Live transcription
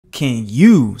can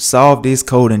you solve this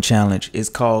coding challenge? It's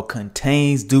called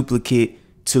contains duplicate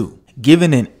 2.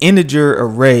 Given an integer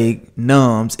array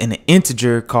nums and an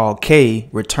integer called k,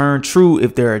 return true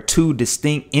if there are two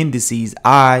distinct indices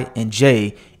I and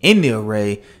j in the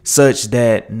array such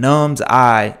that nums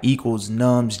I equals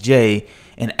nums j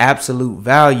and absolute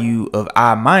value of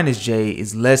I minus j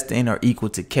is less than or equal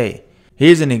to k.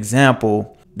 Here's an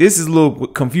example. This is a little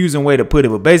confusing way to put it,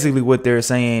 but basically what they're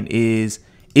saying is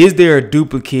there a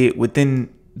duplicate within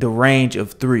the range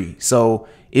of 3? So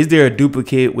is there a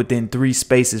duplicate within 3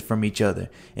 spaces from each other?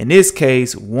 In this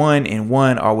case, 1 and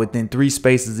 1 are within 3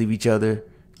 spaces of each other,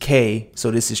 k,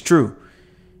 so this is true.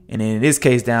 And then in this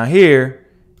case down here,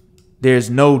 there's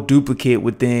no duplicate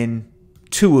within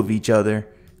 2 of each other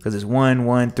because it's 1,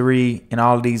 1, 3, and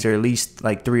all of these are at least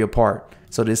like 3 apart.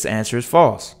 So this answer is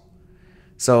false.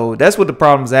 So that's what the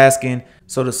problem is asking.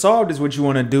 So to solve this, what you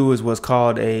want to do is what's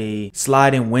called a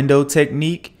sliding window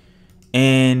technique.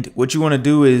 And what you want to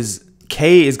do is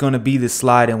k is going to be the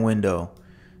sliding window.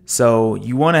 So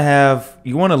you want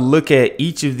to look at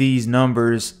each of these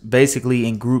numbers basically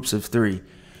in groups of 3.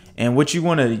 And what you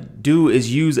want to do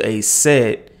is use a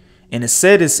set. And a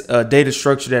set is a data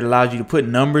structure that allows you to put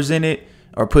numbers in it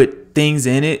or put things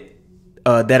in it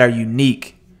that are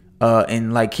unique.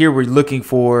 And like here, we're looking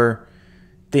for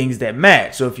things that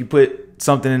match. So if you put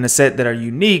something in a set that are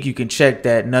unique, you can check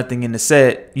that nothing in the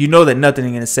set, you know that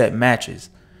nothing in the set matches.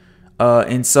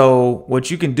 And so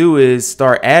what you can do is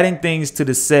start adding things to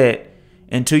the set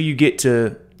until you get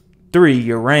to 3,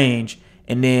 your range,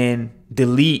 and then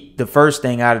delete the first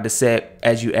thing out of the set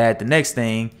as you add the next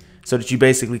thing, so that you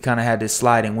basically kind of have this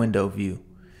sliding window view.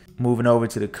 Moving over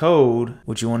to the code,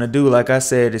 what you want to do, like I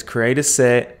said, is create a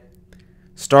set,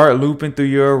 start looping through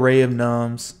your array of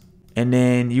nums, and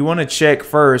then you want to check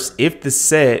first if the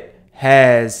set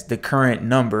has the current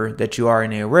number that you are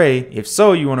in the array. If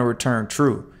so, you want to return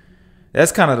true.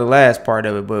 That's kind of the last part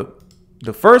of it, but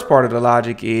the first part of the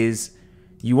logic is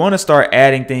you want to start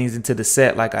adding things into the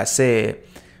set, like I said,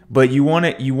 but you want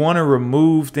to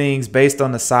remove things based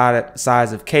on the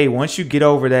size of k. Once you get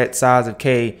over that size of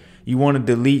k, you want to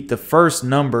delete the first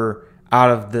number out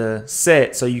of the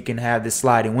set so you can have this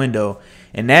sliding window,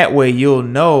 and that way you'll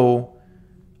know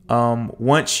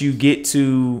once you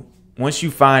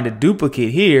find a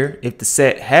duplicate here, if the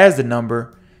set has the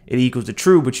number, it equals to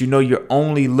true, but you know you're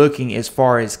only looking as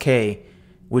far as k,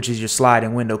 which is your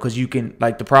sliding window, because you can,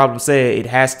 like the problem said, it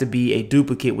has to be a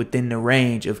duplicate within the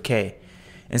range of k.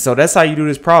 And so that's how you do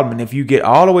this problem. And if you get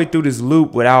all the way through this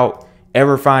loop without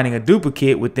ever finding a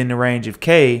duplicate within the range of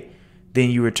k, then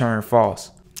you return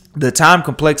false. The time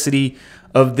complexity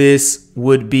of this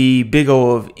would be big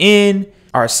O of n.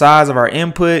 Our size of our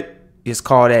input is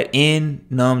called at n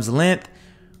nums length.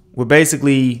 We're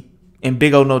basically in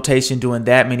big O notation doing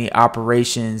that many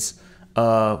operations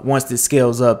once this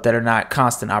scales up that are not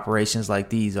constant operations like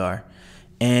these are.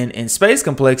 And in space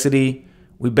complexity,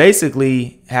 we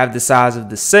basically have the size of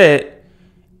the set,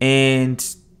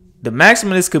 and the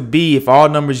maximum this could be, if all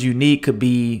numbers unique, could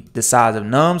be the size of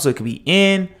num. So it could be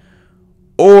n,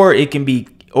 or it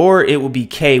will be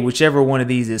k, whichever one of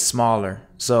these is smaller.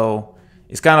 So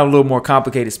it's kind of a little more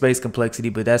complicated space complexity,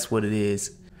 but that's what it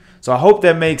is. So I hope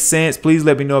that makes sense. Please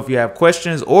let me know if you have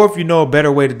questions or if you know a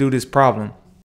better way to do this problem.